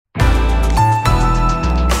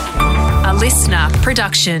listener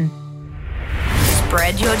production.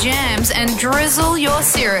 Spread your jams and drizzle your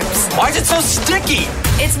syrups. Why is it so sticky?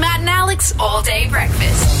 It's Matt and Alex All Day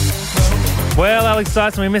Breakfast. Well, Alex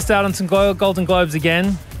Dyson, we missed out on some Golden Globes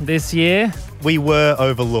again this year. We were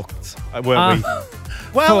overlooked, weren't we?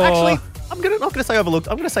 Well, actually, I'm not going to say overlooked.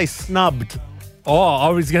 I'm going to say snubbed. Oh, I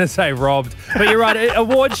was going to say robbed. But you're right.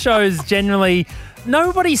 Award shows generally,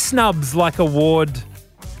 nobody snubs like award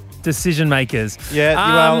decision makers. Yeah,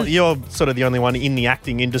 well, you're sort of the only one in the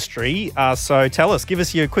acting industry. So tell us, give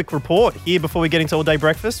us your quick report here before we get into All Day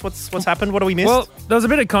Breakfast. What's happened? What have we missed? Well, there was a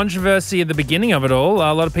bit of controversy at the beginning of it all.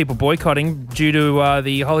 A lot of people boycotting due to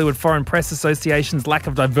the Hollywood Foreign Press Association's lack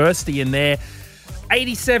of diversity in their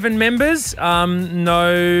 87 members.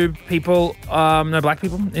 No people, no black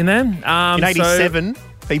people in there. In 87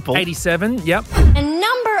 people? 87, yep. A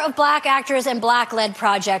number of black actors and black-led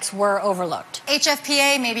projects were overlooked.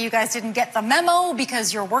 HFPA, maybe you guys didn't get the memo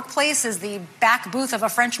because your workplace is the back booth of a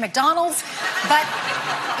French McDonald's, but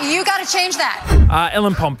you got to change that.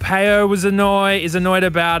 Ellen Pompeo is annoyed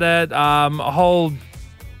about it.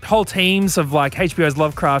 Whole teams of like HBO's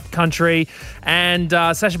Lovecraft Country, and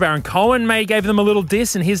Sacha Baron Cohen gave them a little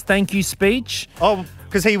diss in his thank you speech. Oh,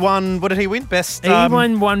 because he won. What did he win? Best. He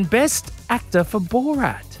won Best Actor for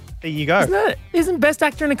Borat. There you go. Isn't Best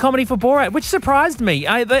Actor in a Comedy for Borat, which surprised me.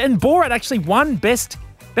 And Borat actually won Best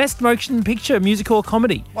Motion Picture Musical or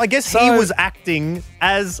Comedy. Well, I guess he was acting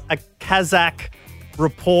as a Kazakh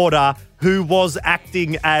reporter who was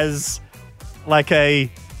acting as like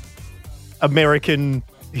a American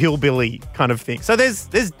hillbilly kind of thing. So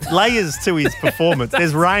there's layers to his performance.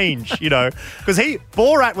 There's range, because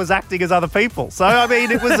Borat was acting as other people. So I mean,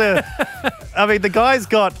 the guy's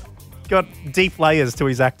got deep layers to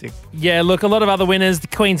his acting. Yeah, look, a lot of other winners: The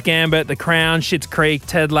Queen's Gambit, The Crown, Schitt's Creek,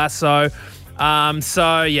 Ted Lasso.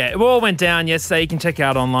 So yeah, it all went down yesterday. You can check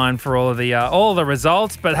out online for all the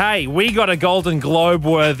results. But hey, we got a Golden Globe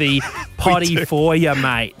worthy potty for you,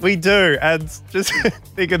 mate. We do, and just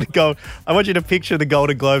think of the gold. I want you to picture the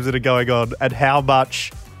Golden Globes that are going on and how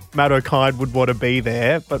much Matt O'Kine would want to be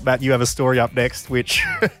there. But Matt, you have a story up next, which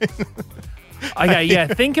okay, yeah.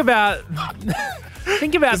 Think about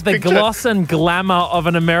the gloss and glamour of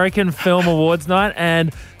an American Film Awards night,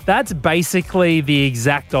 and that's basically the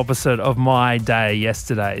exact opposite of my day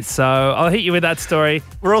yesterday. So I'll hit you with that story.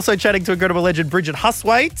 We're also chatting to incredible legend Bridget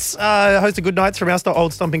Huswaite, host of Good Nights from our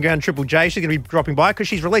old stomping ground Triple J. She's going to be dropping by because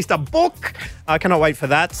she's released a book. I cannot wait for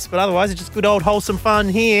that. But otherwise, it's just good old wholesome fun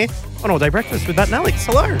here on All Day Breakfast with Matt and Alex.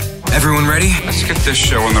 Hello. Everyone ready? Let's get this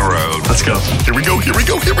show on the road. Let's go. Here we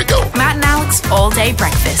go. Matt and Alex All Day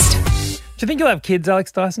Breakfast. Do you think you'll have kids,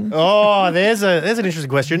 Alex Dyson? Oh, there's an interesting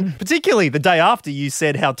question. Particularly the day after you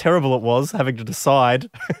said how terrible it was having to decide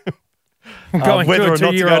whether or not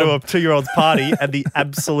to go to a 2-year-old's party and the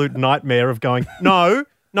absolute nightmare of going, no,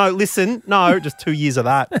 listen, no, just 2 years of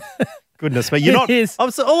that. Goodness, but you're not.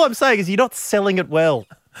 All I'm saying is you're not selling it well.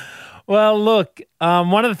 Well, look,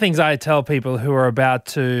 one of the things I tell people who are about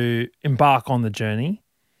to embark on the journey,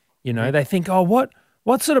 they think, oh,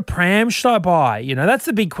 what sort of pram should I buy? That's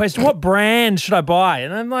the big question. What brand should I buy?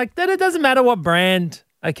 And I'm like, it doesn't matter what brand,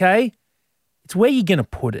 okay? It's where you're going to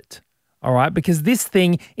put it, all right? Because this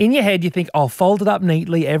thing, in your head, you think, I'll fold it up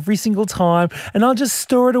neatly every single time and I'll just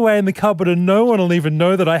store it away in the cupboard and no one will even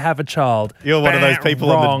know that I have a child. You're one of those people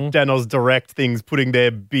on the Danos Direct things putting their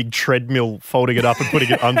big treadmill, folding it up and putting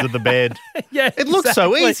it under the bed. Yeah, it looks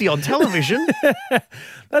so easy on television.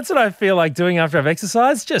 That's what I feel like doing after I've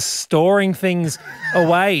exercised, just storing things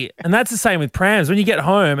away. And that's the same with prams. When you get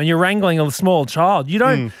home and you're wrangling a small child,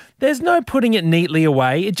 there's no putting it neatly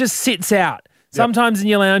away. It just sits out. Sometimes in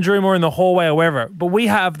your lounge room or in the hallway or wherever. But we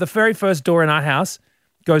have the very first door in our house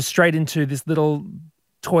goes straight into this little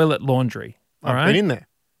toilet laundry. I've been in there.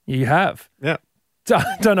 You have? Yeah.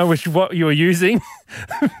 Don't know what you were using.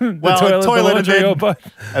 the toilet laundry, or both.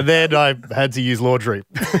 And then I had to use laundry.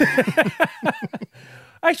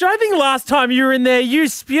 Actually, I think last time you were in there, you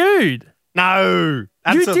spewed. No.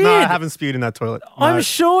 You did. No, I haven't spewed in that toilet. No. I'm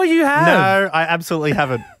sure you have. No, I absolutely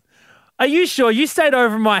haven't. Are you sure? You stayed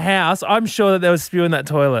over at my house. I'm sure that there was spew in that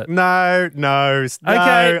toilet. No.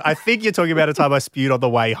 Okay. I think you're talking about a time I spewed on the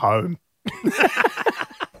way home.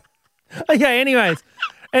 Okay,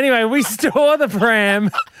 Anyway, we store the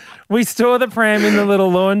pram. We store the pram in the little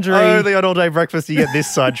laundry. Only on All Day Breakfast you get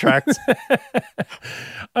this sidetracked.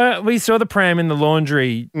 We store the pram in the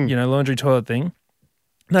laundry, laundry toilet thing.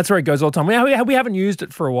 That's where it goes all the time. We haven't used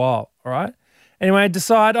it for a while, all right? Anyway, I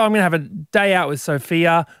decide, I'm going to have a day out with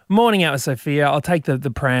Sophia, morning out with Sophia. I'll take the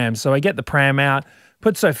pram. So I get the pram out,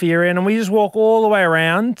 put Sophia in, and we just walk all the way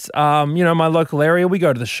around, my local area. We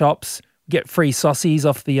go to the shops, get free sausages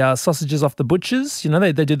off the butchers. You know,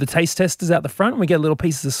 they do the taste testers out the front. We get little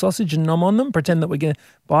pieces of sausage and nom on them, pretend that we're going to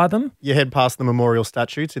buy them. You head past the memorial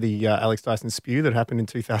statue to the Alex Dyson spew that happened in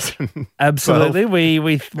 2000. Absolutely.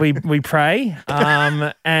 We pray.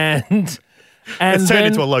 And it's turned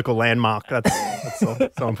into a local landmark. That's all.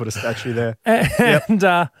 Someone put a statue there. And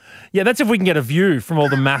that's if we can get a view from all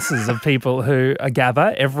the masses of people who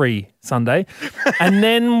gather every Sunday. And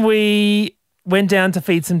then we went down to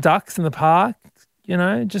feed some ducks in the park, you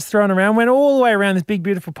know, just throwing around. Went all the way around this big,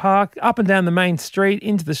 beautiful park, up and down the main street,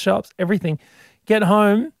 into the shops, everything. Get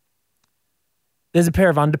home, there's a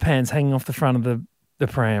pair of underpants hanging off the front of the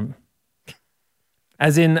pram.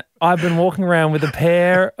 As in, I've been walking around with a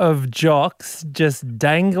pair of jocks just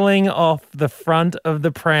dangling off the front of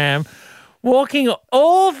the pram, walking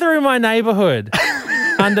all through my neighbourhood.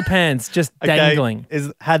 Underpants just dangling.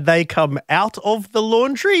 Had they come out of the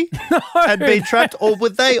laundry and been trapped, or were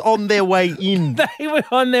they on their way in? They were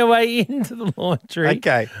on their way into the laundry.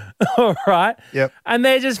 Okay. All right. Yep. And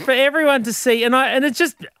they're just for everyone to see. I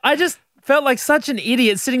just felt like such an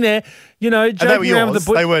idiot sitting there, you know, joking around with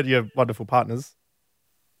the They weren't your wonderful partners.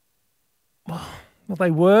 Well,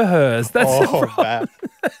 they were hers. That's the problem. Matt.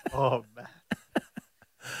 Oh, Matt.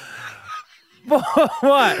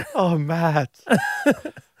 What? Oh, Matt.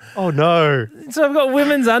 Oh, no. So I've got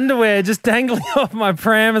women's underwear just dangling off my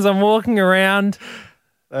pram as I'm walking around.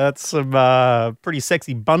 That's some pretty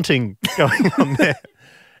sexy bunting going on there.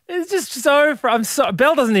 It's just so...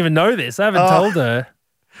 Belle doesn't even know this. I haven't told her.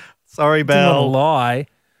 Sorry, Didn't want to Belle. lie.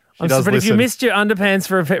 But if you listen. missed your underpants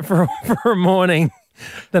for a morning,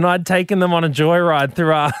 then I'd taken them on a joyride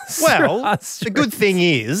through our the good thing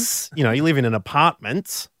is, you know, you live in an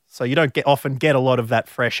apartment, so you don't often get a lot of that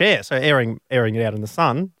fresh air. So airing it out in the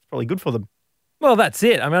sun is probably good for them. Well, that's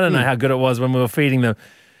it. I mean, I don't know how good it was when we were feeding the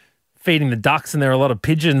ducks, and there were a lot of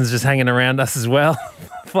pigeons just hanging around us as well,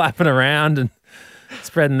 flapping around and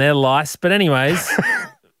spreading their lice. But anyways,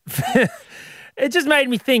 it just made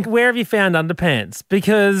me think, where have you found underpants?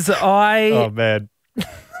 Because Oh, man.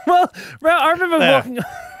 Well, I remember walking...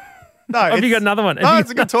 No, have you got another one? No, it's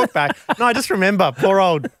a good talk back. No, I just remember poor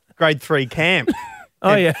old grade 3 camp.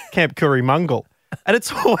 Camp Coorimundle. And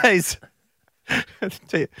it's always... It's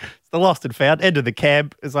the lost and found. End of the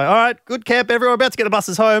camp. It's like, all right, good camp, everyone. About to get the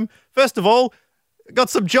buses home. First of all, got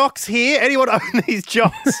some jocks here. Anyone own these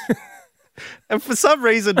jocks? And for some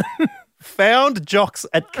reason, found jocks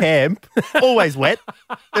at camp, always wet.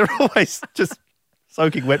 They're always just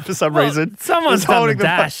soaking wet for some reason. Someone's done the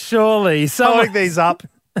dash, surely. Holding these up.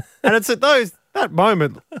 And it's at that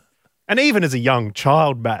moment, and even as a young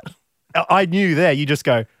child, Matt, I knew there, you just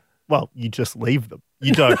go, well, you just leave them.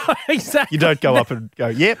 You don't. Exactly. You don't go up and go,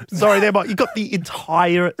 yep, sorry, they're mine. You got the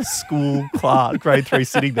entire school class, grade 3,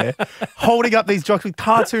 sitting there, holding up these jocks with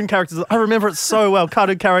cartoon characters. I remember it so well.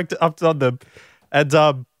 Cartoon character up on them. And,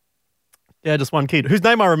 just one kid, whose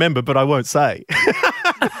name I remember, but I won't say.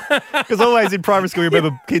 Because always in primary school, you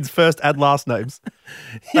remember kids' first and last names.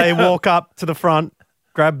 They walk up to the front,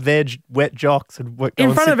 grab their wet jocks and go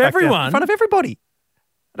in front of everyone? In front of everybody.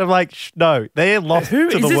 And I'm like, no, they're lost to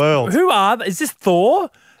the world. Who are they? Is this Thor?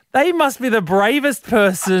 They must be the bravest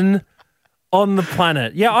person on the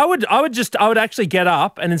planet. Yeah, I would actually get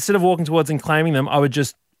up, and instead of walking towards and claiming them, I would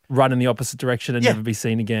just run in the opposite direction and never be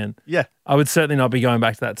seen again. Yeah. I would certainly not be going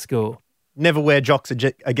back to that school. Never wear jocks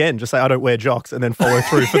again. Just say, I don't wear jocks, and then follow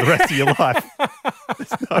through for the rest of your life.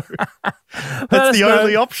 That's the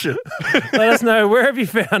only option. Let us know, where have you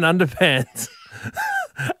found underpants?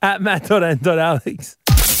 At matt.n.alex.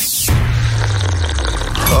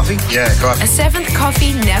 Coffee? Yeah, coffee. A seventh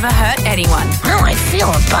coffee never hurt anyone. Oh, I feel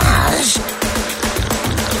a buzz.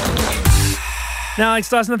 Now, Alex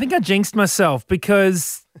Dyson, I think I jinxed myself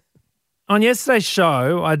because on yesterday's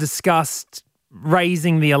show, I discussed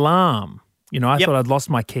raising the alarm. You know, I thought I'd lost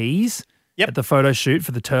my keys at the photo shoot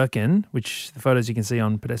for the Turkin, which the photos you can see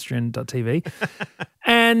on pedestrian.tv.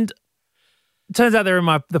 And it turns out they're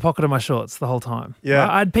in the pocket of my shorts the whole time. Yeah.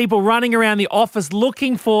 I had people running around the office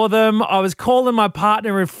looking for them. I was calling my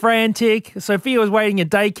partner and frantic. Sophia was waiting at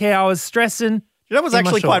daycare. I was stressing. You know what's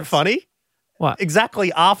actually quite funny? What?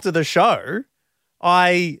 Exactly after the show,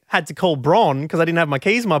 I had to call Bron because I didn't have my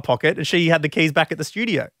keys in my pocket, and she had the keys back at the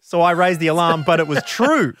studio. So I raised the alarm, but it was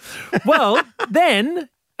true. Well, then,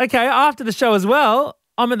 okay, after the show as well,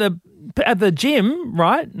 I'm at the gym,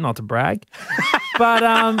 right? Not to brag, but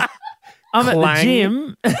I'm at the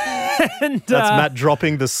gym. And, that's Matt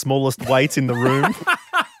dropping the smallest weight in the room.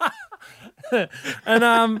 and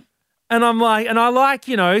I'm like, and I like,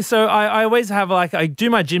 you know, so I always have I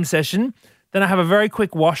do my gym session, then I have a very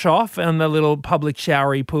quick wash off and the little public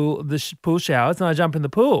showery pool, pool showers, and I jump in the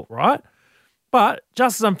pool, right? But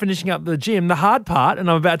just as I'm finishing up the gym, the hard part, and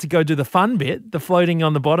I'm about to go do the fun bit, the floating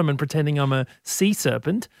on the bottom and pretending I'm a sea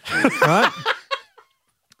serpent, right?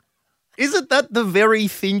 Isn't that the very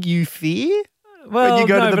thing you fear? Well, when you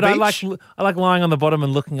go no, to the but beach? I like lying on the bottom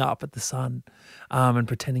and looking up at the sun, and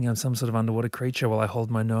pretending I'm some sort of underwater creature while I hold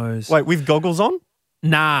my nose. Wait, with goggles on?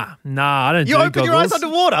 Nah, I don't You do open your eyes goggles.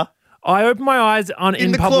 underwater? I open my eyes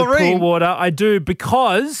in the public chlorine? pool water. I do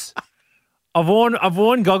because I've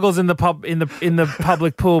worn goggles in the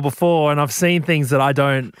public pool before, and I've seen things that I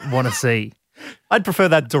don't want to see. I'd prefer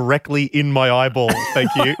that directly in my eyeball. Thank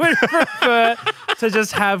you. I would prefer to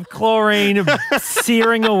just have chlorine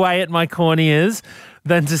searing away at my corneas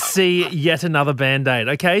than to see yet another Band-Aid.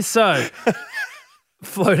 Okay, so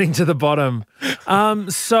floating to the bottom.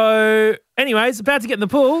 So anyways, about to get in the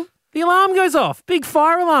pool. The alarm goes off. Big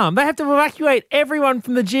fire alarm. They have to evacuate everyone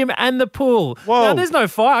from the gym and the pool. Whoa. Now, there's no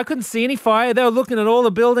fire. I couldn't see any fire. They were looking at all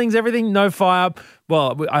the buildings, everything, no fire.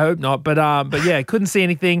 Well, I hope not. But yeah, couldn't see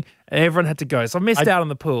anything. Everyone had to go. So I missed out on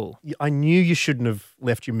the pool. I knew you shouldn't have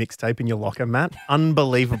left your mixtape in your locker, Matt.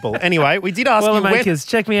 Unbelievable. Anyway, we did ask you Makers,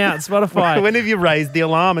 check me out, Spotify. when have you raised the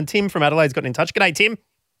alarm? And Tim from Adelaide's gotten in touch. G'day, Tim.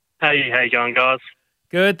 Hey, how you going, guys?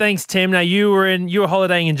 Good, thanks, Tim. Now, you were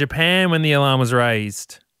holidaying in Japan when the alarm was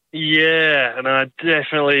raised. Yeah, and I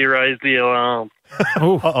definitely raised the alarm.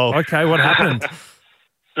 Oh, Uh-oh. okay. What happened?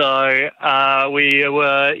 So we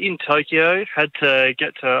were in Tokyo, had to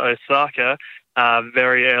get to Osaka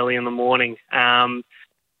very early in the morning.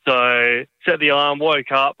 So set the alarm,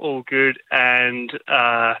 woke up, all good, and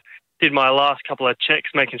did my last couple of checks,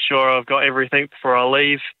 making sure I've got everything before I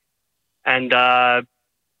leave, and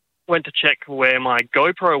went to check where my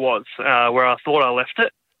GoPro was, where I thought I left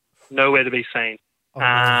it. Nowhere to be seen. Oh,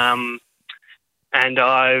 no. And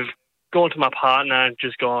I've gone to my partner and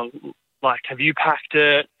just gone, like, have you packed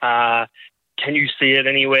it? Can you see it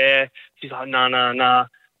anywhere? She's like, no.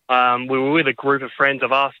 We were with a group of friends.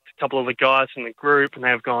 I've asked a couple of the guys from the group, and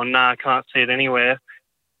they've gone, I can't see it anywhere.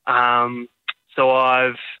 So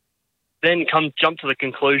I've then jumped to the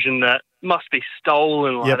conclusion that it must be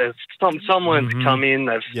stolen. Like, Yep. there's someone's come in,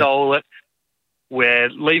 they've stole it. We're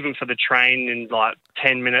leaving for the train in like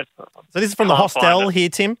 10 minutes. So this is from the Can't find hostel it. here,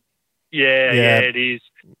 Tim? Yeah, it is.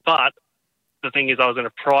 But the thing is, I was in a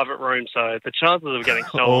private room, so the chances of getting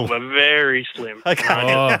stolen were very slim. Okay.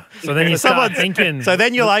 Oh, so then you start thinking. So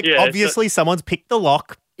then you're like, Yeah, obviously someone's picked the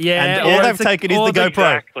lock. Yeah, And or all it's they've taken is or the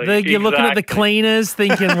GoPro. Exactly. You're looking at the Exactly. cleaners,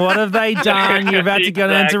 thinking, "What have they done?" You're about to go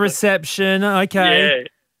down to Exactly. reception. Okay.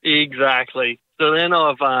 Yeah, exactly. So then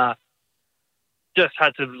I've just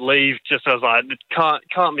had to leave. Just I was like,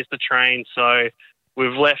 can't miss the train. So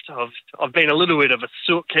we've left. I've been a little bit of a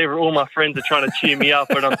sook. All my friends are trying to cheer me up,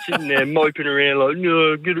 but I'm sitting there moping around like,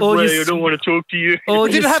 no, get All away. your I don't want to talk to you. All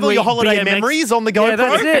Did it have all your sweet holiday BMX memories on the GoPro? Yeah,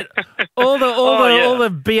 that's it. All the yeah. all the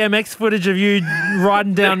BMX footage of you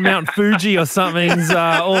riding down Mount Fuji or something's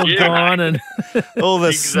all Yeah. gone, and All the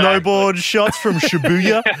Exactly. snowboard shots from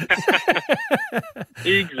Shibuya.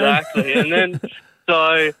 Exactly. And then,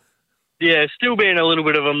 so, yeah, still being a little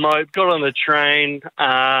bit of a mope, got on the train,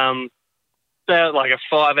 about like a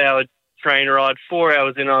 5-hour train ride, 4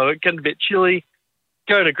 hours in, I was getting a bit chilly,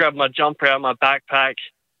 go to grab my jumper out of my backpack,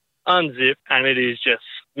 unzip, and it is just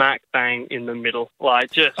smack bang in the middle.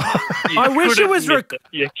 Like, just, you I wish it couldn't was miss it.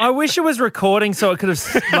 You I wish it was recording so it could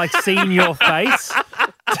have like seen your face.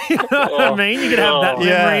 Do you know what I mean? You could have that Oh.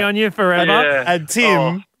 memory Yeah. on you forever. Yeah. And Tim,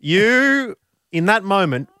 Oh. you, in that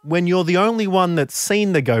moment, when you're the only one that's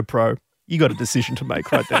seen the GoPro, you got a decision to make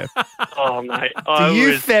right there. Oh, mate. Do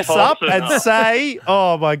you fess up and say,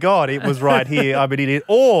 oh my God, it was right here, I'm an idiot?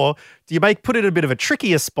 Or do you put it in a bit of a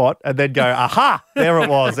trickier spot and then go, aha, there it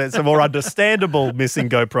was. It's a more understandable missing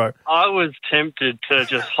GoPro. I was tempted to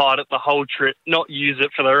just hide it the whole trip, not use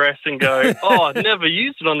it for the rest, and go, oh, I never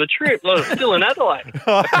used it on the trip. I was still in Adelaide.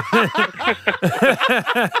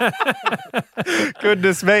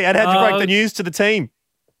 Goodness me. And how'd you break the news to the team?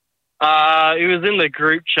 It was in the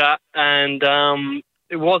group chat, and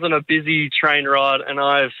it wasn't a busy train ride, and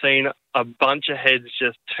I have seen a bunch of heads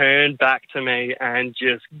just turn back to me and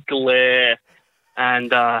just glare. And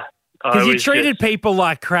Because you treated people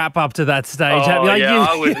like crap up to that stage. Oh, Like, yeah,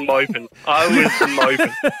 I was moping. Well,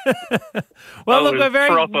 I look, was we're very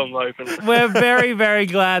proper moping. we're very, very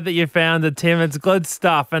glad that you found it, Tim. It's good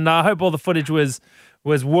stuff, and I hope all the footage was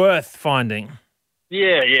worth finding.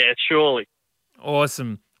 Yeah, surely.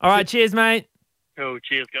 Awesome. All right, cheers, mate. Cool,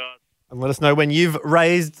 cheers, guys. And let us know when you've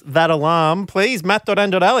raised that alarm. Please,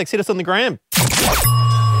 matt.and.alex, hit us on the gram.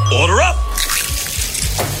 Order up.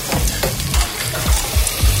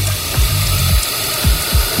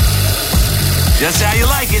 Just how you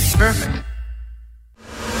like it. Perfect.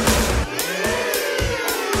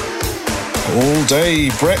 All day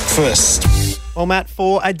breakfast. Well, Matt,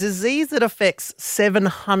 for a disease that affects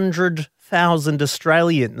 700,000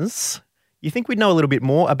 Australians, you think we'd know a little bit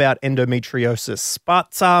more about endometriosis. But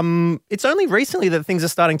it's only recently that things are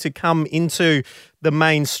starting to come into the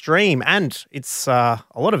mainstream. And it's a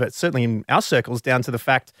lot of it, certainly in our circles, down to the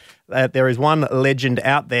fact that there is one legend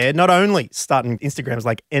out there, not only starting Instagrams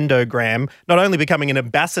like Endogram, not only becoming an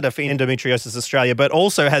ambassador for Endometriosis Australia, but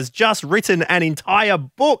also has just written an entire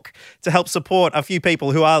book to help support a few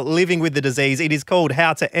people who are living with the disease. It is called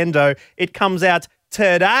How to Endo. It comes out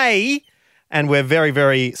today. And we're very,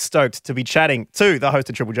 very stoked to be chatting to the host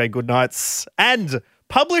of Triple J Goodnights and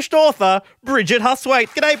published author Bridget Hustwaite.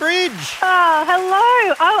 G'day, Bridge. Oh,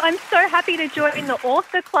 hello. Oh, I'm so happy to join the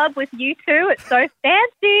author club with you two. It's so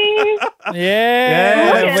fancy.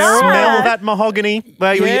 Yeah. Smell that mahogany.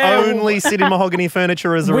 We only sit in mahogany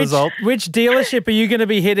furniture as a result. Which dealership are you going to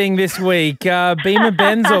be hitting this week? Beamer,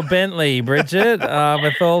 Benz or Bentley, Bridget,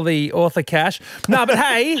 with all the author cash? No, but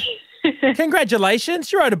hey...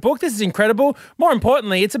 Congratulations. You wrote a book. This is incredible. More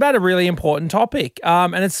importantly, it's about a really important topic.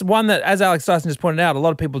 And it's one that, as Alex Dyson just pointed out, a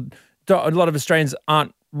lot of Australians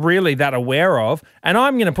aren't really that aware of. And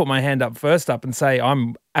I'm going to put my hand up first up and say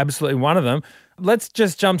I'm absolutely one of them. Let's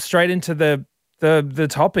just jump straight into the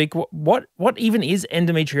topic. What even is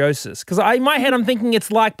endometriosis? Because in my head, I'm thinking it's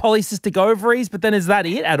like polycystic ovaries, but then is that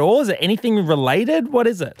it at all? Is it anything related? What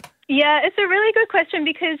is it? Yeah, it's a really good question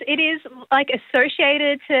because it is like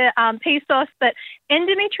associated to PCOS, but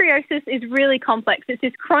endometriosis is really complex. It's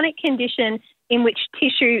this chronic condition in which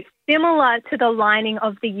tissue similar to the lining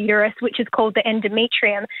of the uterus, which is called the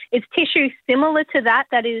endometrium, is tissue similar to that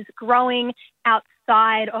is growing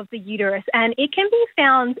outside of the uterus. And it can be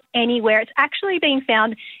found anywhere. It's actually been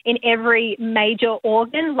found in every major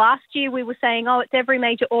organ. Last year we were saying, it's every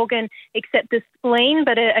major organ except the spleen,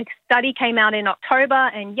 but a study came out in October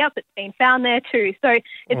and it's been found there too. So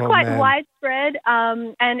it's quite widespread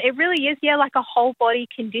and it really is, like a whole body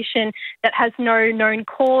condition that has no known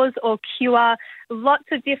cause or cure. Lots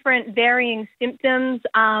of different varying symptoms,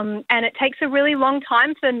 and it takes a really long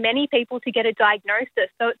time for many people to get a diagnosis.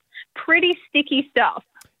 So it's pretty sticky stuff.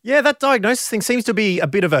 Yeah, that diagnosis thing seems to be a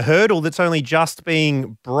bit of a hurdle that's only just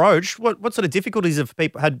being broached. What sort of difficulties have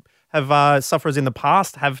people have sufferers in the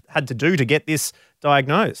past have had to do to get this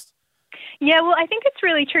diagnosed? Yeah, well, I think it's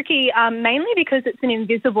really tricky, mainly because it's an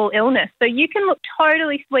invisible illness. So you can look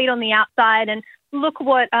totally sweet on the outside and look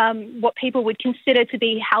what people would consider to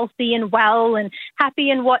be healthy and well and happy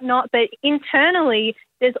and whatnot, but internally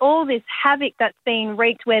there's all this havoc that's being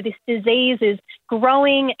wreaked where this disease is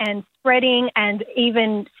growing and spreading and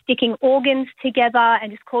even sticking organs together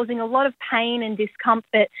and just causing a lot of pain and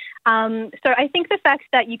discomfort. So I think the fact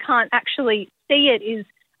that you can't actually see it is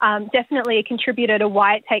definitely a contributor to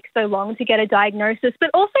why it takes so long to get a diagnosis, but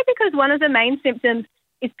also because one of the main symptoms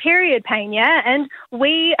is period pain, and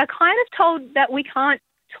we are kind of told that we can't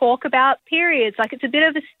talk about periods, like it's a bit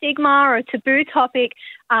of a stigma or a taboo topic,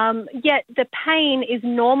 yet the pain is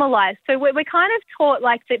normalised. So we're kind of taught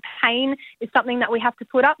like that pain is something that we have to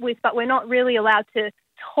put up with, but we're not really allowed to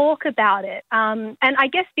talk about it. And I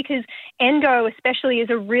guess because endo especially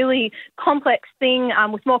is a really complex thing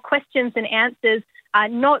with more questions than answers,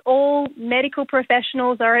 not all medical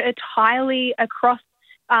professionals are entirely across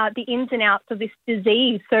the ins and outs of this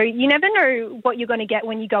disease. So you never know what you're going to get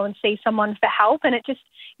when you go and see someone for help. And it just,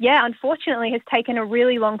 unfortunately has taken a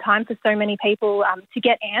really long time for so many people to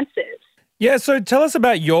get answers. Yeah, so tell us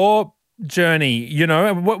about your journey.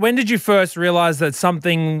 When did you first realise that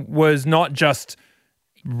something was not just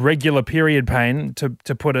regular period pain,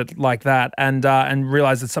 to put it like that, and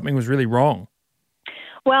realise that something was really wrong?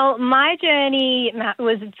 Well, my journey, Matt,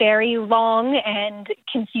 was very long and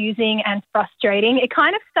confusing and frustrating. It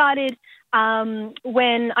kind of started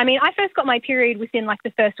when I first got my period within like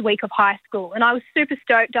the first week of high school, and I was super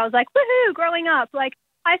stoked. I was like, woohoo, growing up, like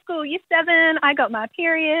high school, year 7, I got my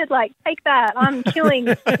period, like take that. I'm killing,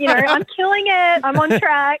 I'm killing it. I'm on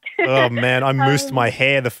track. Oh man, I moosed my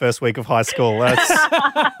hair the first week of high school.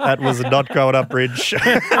 That was not growing up, Bridge.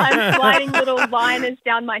 I'm sliding little liners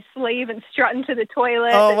down my sleeve and strutting to the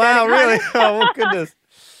toilet. Oh wow, really? Oh goodness.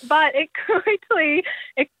 But it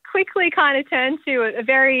quickly kind of turned to a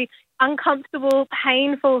very uncomfortable,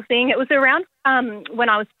 painful thing. It was around when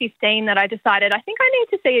I was 15 that I decided I think I need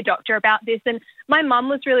to see a doctor about this. And my mum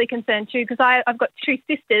was really concerned too because I've got 2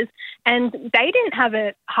 sisters and they didn't have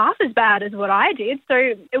it half as bad as what I did. So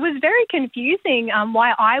it was very confusing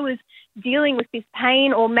why I was dealing with this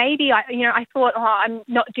pain, or maybe I thought, I'm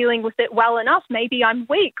not dealing with it well enough. Maybe I'm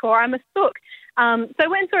weak or I'm a sook. So I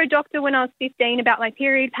went to a doctor when I was 15 about my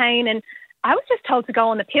period pain, and I was just told to go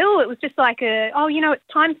on the pill. It was just like it's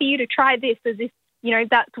time for you to try this, as if,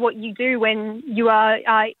 that's what you do when you are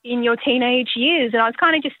in your teenage years. And I was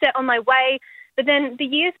kind of just set on my way. But then the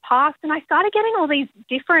years passed and I started getting all these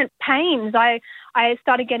different pains. I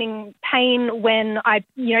started getting pain when I,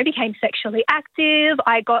 became sexually active.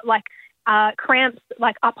 I got cramps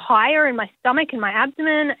up higher in my stomach and my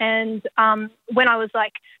abdomen, and when I was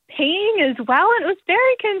peeing as well, and it was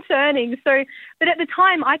very concerning. So, but at the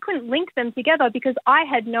time I couldn't link them together because I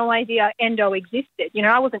had no idea endo existed.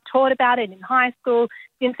 I wasn't taught about it in high school,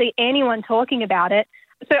 didn't see anyone talking about it.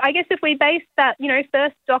 So I guess if we base that,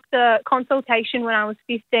 first doctor consultation when I was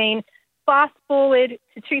 15, fast forward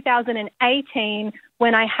to 2018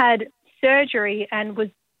 when I had surgery and was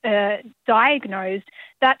diagnosed,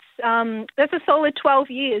 that's a solid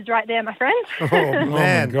 12 years right there, my friend. Oh, man. Oh,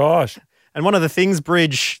 my gosh. And one of the things,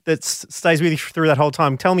 Bridge, that stays with you through that whole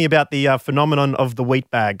time, tell me about the phenomenon of the wheat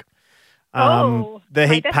bag. The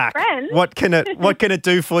heat pack. Friend. What can it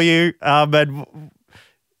do for you? And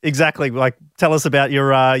exactly, tell us about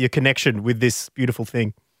your connection with this beautiful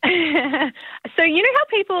thing. So you know how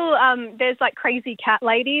people, there's crazy cat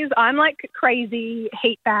ladies? I'm crazy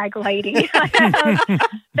heat bag lady.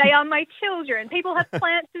 They are my children. People have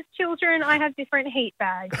plants as children. I have different heat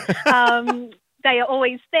bags. They are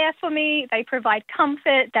always there for me. They provide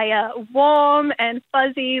comfort. They are warm and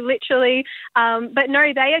fuzzy, literally. But no,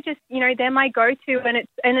 they are just, they're my go-to, and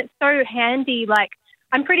it's so handy.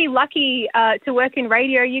 I'm pretty lucky to work in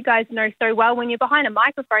radio. You guys know so well when you're behind a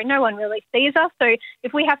microphone, no one really sees us. So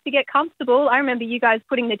if we have to get comfortable, I remember you guys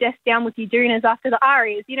putting the desk down with your doonas after the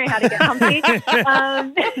arias. You know how to get comfy.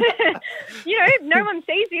 No one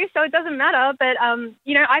sees you, so it doesn't matter. But,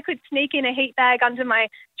 I could sneak in a heat bag under my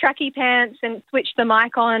tracky pants and switch the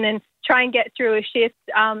mic on and try and get through a shift.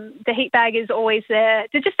 The heat bag is always there.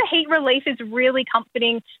 Just the heat relief is really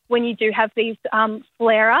comforting when you do have these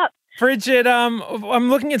flare-ups. Bridget, I'm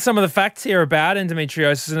looking at some of the facts here about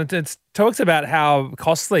endometriosis, and it talks about how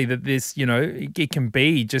costly that this, it can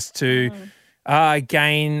be just to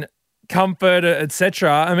gain comfort,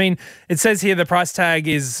 etc. I mean, it says here the price tag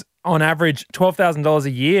is on average $12,000 a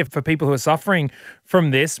year for people who are suffering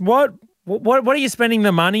from this. What are you spending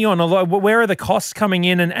the money on? Where are the costs coming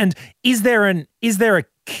in? And is there a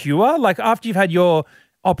cure? After you've had your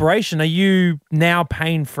operation, are you now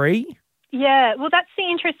pain-free? Yeah, well, that's the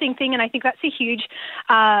interesting thing, and I think that's a huge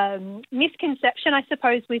misconception, I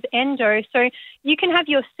suppose, with endo. So you can have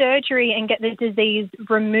your surgery and get the disease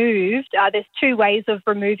removed. There's two ways of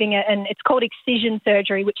removing it, and it's called excision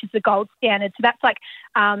surgery, which is the gold standard. So that's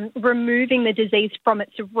removing the disease from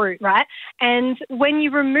its root, right? And when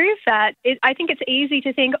you remove that, I think it's easy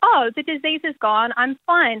to think, oh, the disease is gone, I'm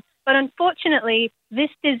fine. But unfortunately,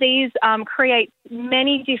 this disease creates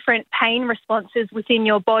many different pain responses within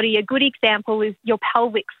your body. A good example is your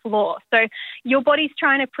pelvic floor. So your body's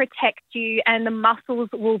trying to protect you, and the muscles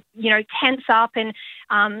will, tense up and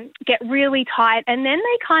get really tight. And then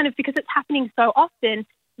they kind of, because it's happening so often,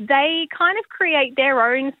 they kind of create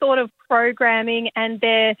their own sort of programming, and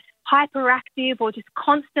they're hyperactive or just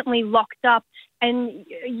constantly locked up. And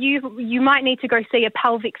you might need to go see a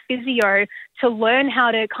pelvic physio to learn how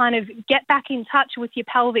to kind of get back in touch with your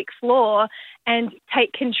pelvic floor and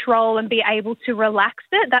take control and be able to relax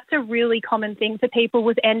it. That's a really common thing for people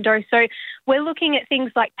with endo. So we're looking at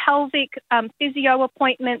things like pelvic physio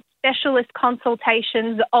appointments, specialist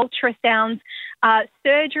consultations, ultrasounds.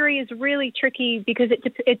 Surgery is really tricky because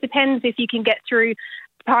it depends if you can get through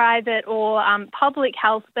private or public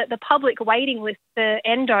health, but the public waiting list for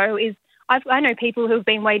endo is, I know people who have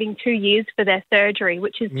been waiting 2 years for their surgery,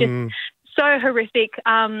 which is just so horrific.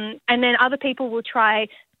 And then other people will try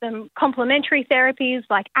some complementary therapies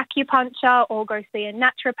like acupuncture, or go see a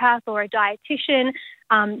naturopath or a dietitian.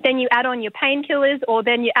 Then you add on your painkillers, or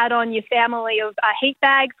then you add on your family of heat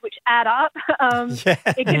bags, which add up.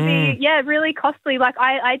 It can be, really costly.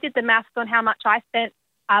 I did the maths on how much I spent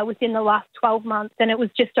within the last 12 months, and it was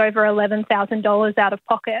just over $11,000 out of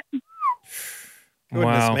pocket.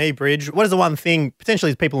 Goodness me, Bridge. What is the one thing,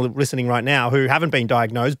 potentially, as people listening right now who haven't been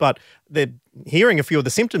diagnosed, but they're hearing a few of the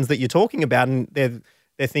symptoms that you're talking about, and they're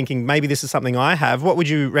thinking, maybe this is something I have. What would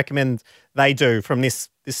you recommend they do from this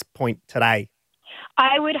point today?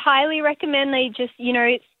 I would highly recommend they just,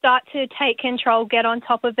 start to take control, get on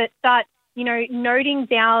top of it, start noting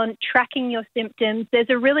down, tracking your symptoms. There's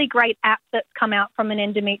a really great app that's come out from an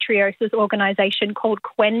endometriosis organisation called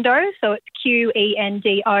Qendo. So it's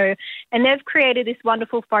Qendo. And they've created this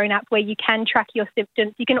wonderful phone app where you can track your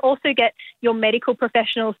symptoms. You can also get your medical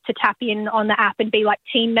professionals to tap in on the app and be like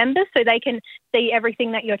team members, so they can see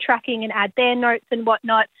everything that you're tracking and add their notes and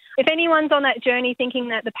whatnot. if anyone's on that journey thinking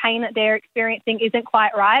that the pain that they're experiencing isn't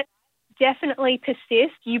quite right, definitely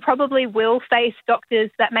persist. You probably will face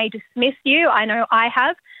doctors that may dismiss you. I know I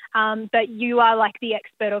have, but you are like the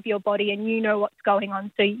expert of your body and you know what's going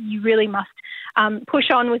on. So you really must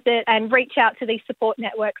push on with it and reach out to these support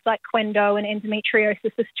networks like Quendo and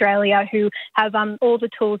Endometriosis Australia, who have all the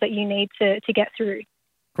tools that you need to get through.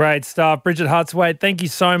 Great stuff. Bridget Hartswaite, thank you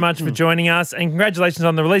so much for joining us, and congratulations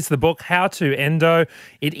on the release of the book, How to Endo.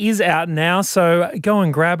 It is out now, so go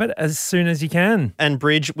and grab it as soon as you can. And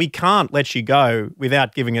Bridge, we can't let you go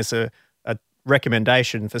without giving us a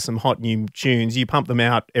recommendation for some hot new tunes. You pump them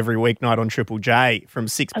out every weeknight on Triple J from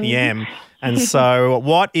 6 p.m. And so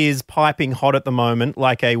what is piping hot at the moment,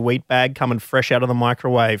 like a wheat bag coming fresh out of the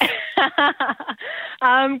microwave? Good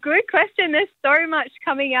question. There's so much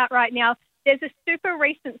coming out right now. There's a super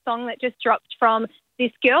recent song that just dropped from this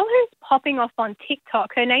girl who's popping off on TikTok.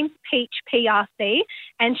 Her name's Peach PRC,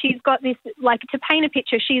 and she's got this, like, to paint a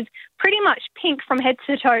picture, she's pretty much pink from head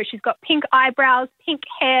to toe. She's got pink eyebrows, pink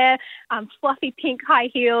hair, fluffy pink high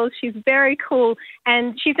heels. She's very cool,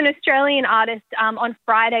 and she's an Australian artist. On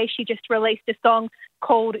Friday, she just released a song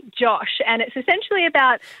called Josh, and it's essentially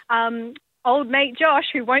about old mate Josh,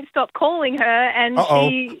 who won't stop calling her, and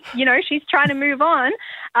she's trying to move on.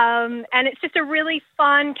 And it's just a really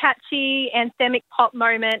fun, catchy, anthemic pop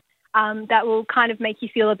moment that will kind of make you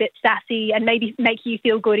feel a bit sassy and maybe make you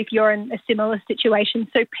feel good if you're in a similar situation.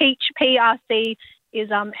 So Peach PRC is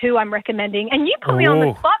who I'm recommending. And you put me on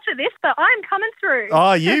the spot for this, but I'm coming through.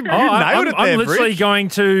 Oh, you nailed it there, I'm literally Bridge. going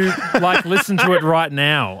to listen to it right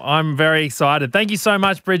now. I'm very excited. Thank you so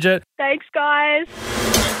much, Bridget. Thanks, guys.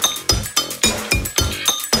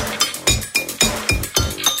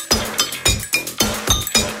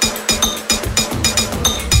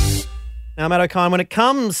 Now, Matt O'Kine, when it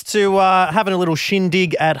comes to having a little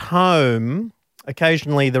shindig at home,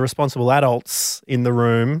 occasionally the responsible adults in the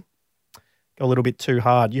room go a little bit too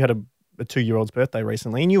hard. You had a 2-year-old's birthday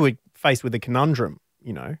recently, and you were faced with a conundrum,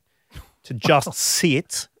 to just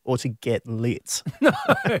sit or to get lit. No.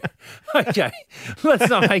 Okay. Let's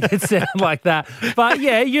not make it sound like that. But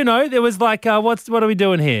yeah, there was like, what are we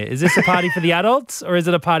doing here? Is this a party for the adults or is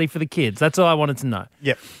it a party for the kids? That's all I wanted to know.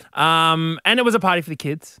 Yep. And it was a party for the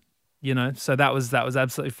kids. So that was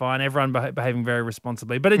absolutely fine. Everyone behaving very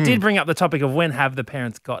responsibly. But it did bring up the topic of when have the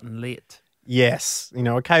parents gotten lit? Yes.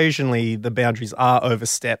 Occasionally the boundaries are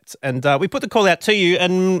overstepped. And we put the call out to you,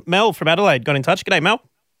 and Mel from Adelaide got in touch. G'day, Mel.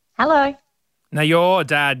 Hello. Now, your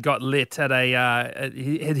dad got lit at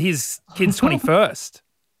his kid's 21st.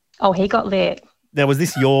 Oh, he got lit. Now, was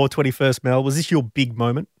this your 21st, Mel? Was this your big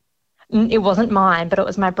moment? It wasn't mine, but it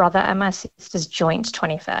was my brother and my sister's joint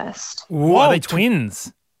 21st. Ooh, are they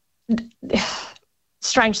twins?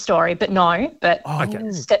 Strange story, but no. But okay.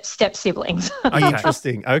 Step siblings. Okay.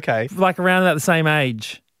 Interesting. Okay. Like around about the same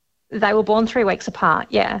age. They were born 3 weeks apart.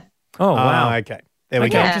 Yeah. Oh wow. Okay. There we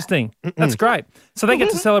go. Interesting. That's great. So they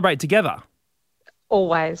get to celebrate together.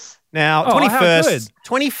 Always. Now,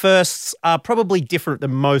 21sts are probably different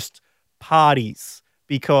than most parties,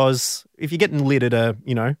 because if you're getting lit at a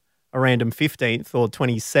random 15th or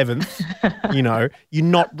 27th, you're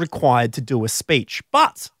not required to do a speech.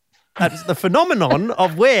 But that's the phenomenon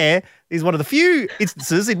of where is one of the few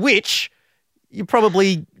instances in which you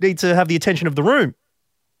probably need to have the attention of the room.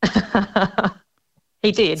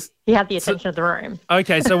 He did. He had the attention of the room.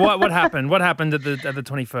 Okay, so what happened? What happened at the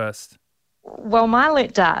 21st? Well, my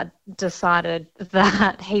lit dad decided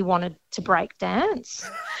that he wanted to break dance.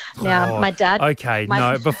 Now, my dad... Okay,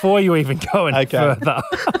 before you even go any further.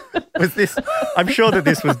 Was this? I'm sure that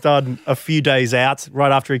this was done a few days out,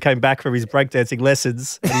 right after he came back from his breakdancing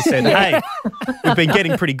lessons, and he said, hey, we've been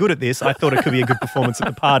getting pretty good at this. I thought it could be a good performance at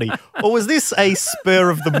the party. Or was this a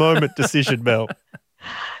spur-of-the-moment decision, Mel?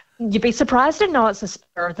 You'd be surprised to know it's a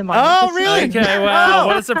spur-of-the-moment decision. decision. Okay, wow,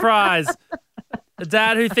 what a surprise. A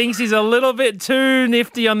dad who thinks he's a little bit too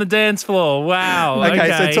nifty on the dance floor. Wow.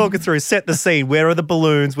 Okay, so talk it through. Set the scene. Where are the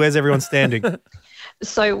balloons? Where's everyone standing?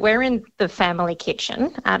 So we're in the family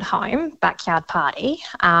kitchen at home, backyard party.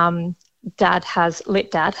 Dad has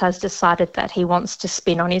decided that he wants to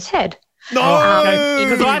spin on his head. No!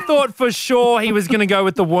 Because I thought for sure he was going to go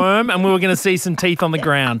with the worm and we were going to see some teeth on the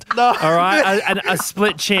ground. No. All right? A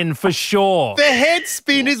split chin for sure. The head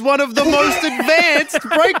spin is one of the most advanced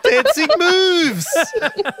breakdancing moves.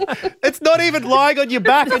 It's not even lying on your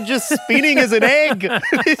back and just spinning as an egg.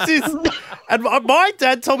 And my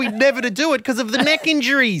dad told me never to do it because of the neck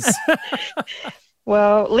injuries.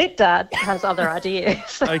 Well, lit dad has other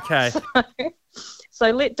ideas. Okay. So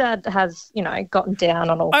lit dad has, gotten down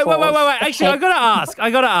on all fours. Wait. Actually, I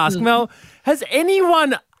got to ask, Mel, has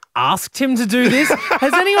anyone asked him to do this?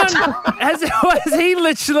 Has anyone, has he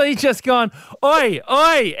literally just gone, oi,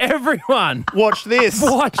 everyone. Watch this.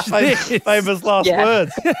 Watch this. Famous last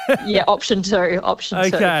words. Yeah, option two for sure.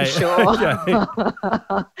 Okay.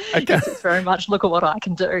 It's very much, look at what I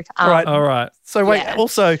can do. Right. All right. So wait,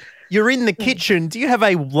 also, you're in the kitchen. Do you have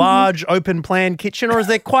a large open plan kitchen or is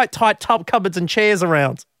there quite tight tub cupboards and chairs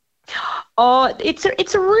around? Oh, it's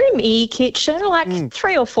a roomy kitchen. Like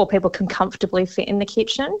 3 or 4 people can comfortably fit in the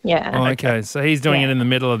kitchen. Yeah. Oh, okay. So he's doing it in the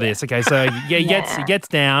middle of this. Okay. So he gets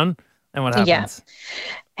down, and what happens? Yeah.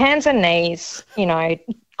 Hands and knees,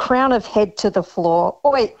 crown of head to the floor.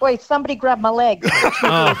 Oi, somebody grab my leg.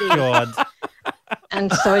 Oh, God.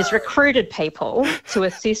 And so he's recruited people to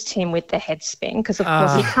assist him with the head spin because, of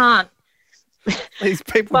course, he can't. These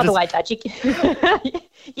people. By the way, Dad, you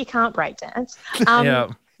can't break dance.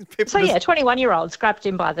 Yeah. So, 21-year-olds grabbed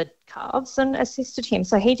him by the calves and assisted him.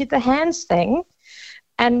 So he did the hands thing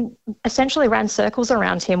and essentially ran circles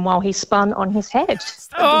around him while he spun on his head.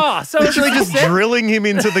 Oh, so it's literally just drilling him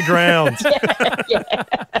into the ground. Yeah.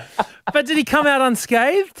 But did he come out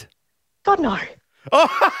unscathed? God, no.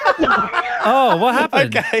 Oh, what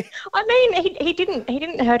happened? Okay. I mean, he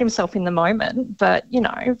didn't hurt himself in the moment, but,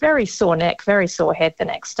 very sore neck, very sore head the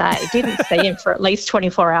next day. Didn't see him for at least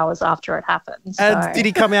 24 hours after it happened. So. And did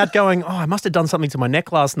he come out going, I must have done something to my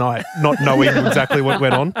neck last night, not knowing exactly what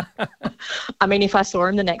went on? I mean, if I saw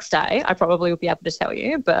him the next day, I probably would be able to tell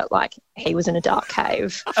you, but, he was in a dark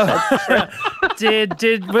cave. Overall,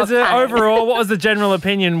 what was the general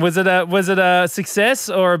opinion? Was it a success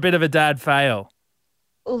or a bit of a dad fail?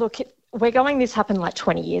 Look, this happened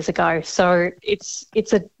 20 years ago, so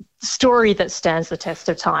it's a story that stands the test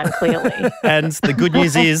of time, clearly. And the good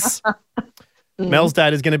news is Mel's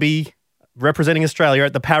dad is going to be representing Australia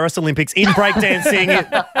at the Paris Olympics in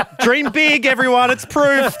breakdancing. Dream big, everyone. It's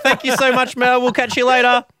proof. Thank you so much, Mel. We'll catch you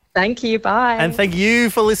later. Thank you. Bye. And thank you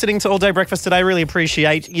for listening to All Day Breakfast today. Really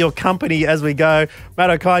appreciate your company as we go. Matt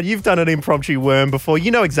O'Kine, you've done an impromptu worm before.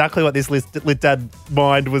 You know exactly what this lit dad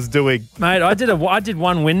mind was doing. Mate, I did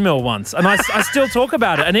one windmill once, and I still talk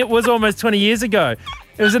about it, and it was almost 20 years ago.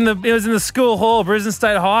 It was in the school hall, Brisbane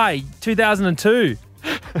State High, 2002,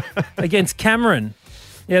 against Cameron.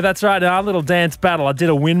 Yeah, that's right. In our little dance battle, I did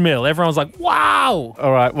a windmill. Everyone was like, wow.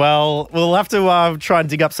 All right. Well, we'll have to try and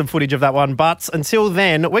dig up some footage of that one. But until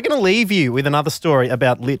then, we're going to leave you with another story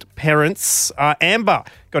about lit parents. Amber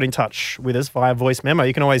got in touch with us via voice memo.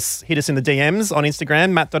 You can always hit us in the DMs on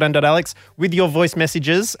Instagram, matt.and.alex, with your voice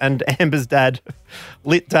messages. And Amber's dad,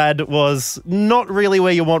 lit dad, was not really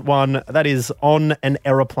where you want one. That is on an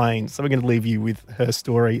aeroplane. So we're going to leave you with her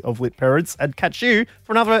story of lit parents and catch you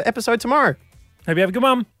for another episode tomorrow. Hope you have a good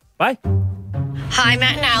one. Bye. Hi,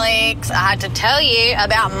 Matt and Alex. I had to tell you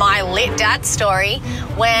about my lit dad story.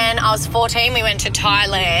 When I was 14, we went to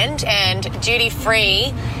Thailand, and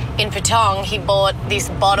duty-free in Patong, he bought this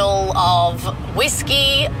bottle of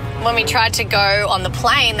whiskey. When we tried to go on the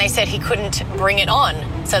plane, they said he couldn't bring it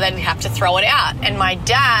on, so they'd have to throw it out. And my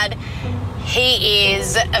dad, he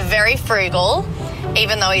is very frugal,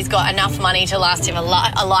 even though he's got enough money to last him a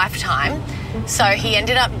lifetime. So he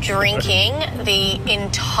ended up drinking the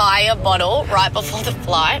entire bottle right before the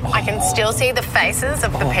flight. I can still see the faces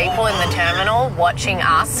of the people in the terminal watching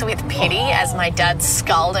us with pity as my dad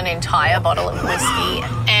sculled an entire bottle of whiskey.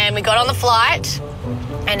 And we got on the flight,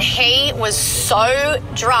 and he was so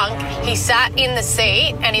drunk, he sat in the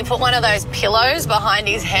seat and he put one of those pillows behind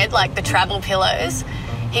his head, like the travel pillows.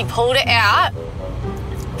 He pulled it out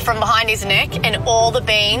from behind his neck, and all the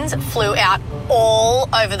beans flew out all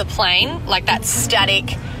over the plane, like that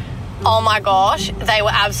static. Oh my gosh, they were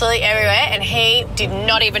absolutely everywhere, and he did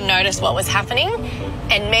not even notice what was happening.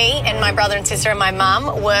 And me and my brother and sister and my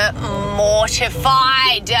mum were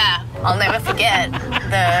mortified. I'll never forget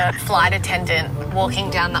the flight attendant walking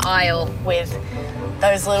down the aisle with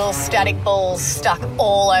those little static balls stuck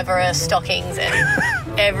all over her stockings, and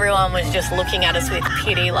everyone was just looking at us with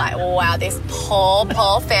pity, like, wow, this poor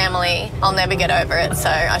family. I'll never get over it, so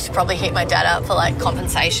I should probably hit my dad up for,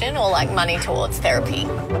 compensation or, money towards therapy.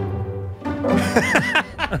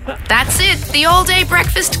 That's it. The all-day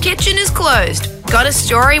breakfast kitchen is closed. Got a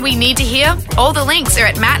story we need to hear? All the links are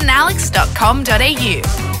at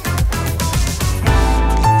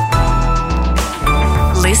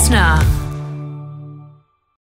mattandalex.com.au. Listener.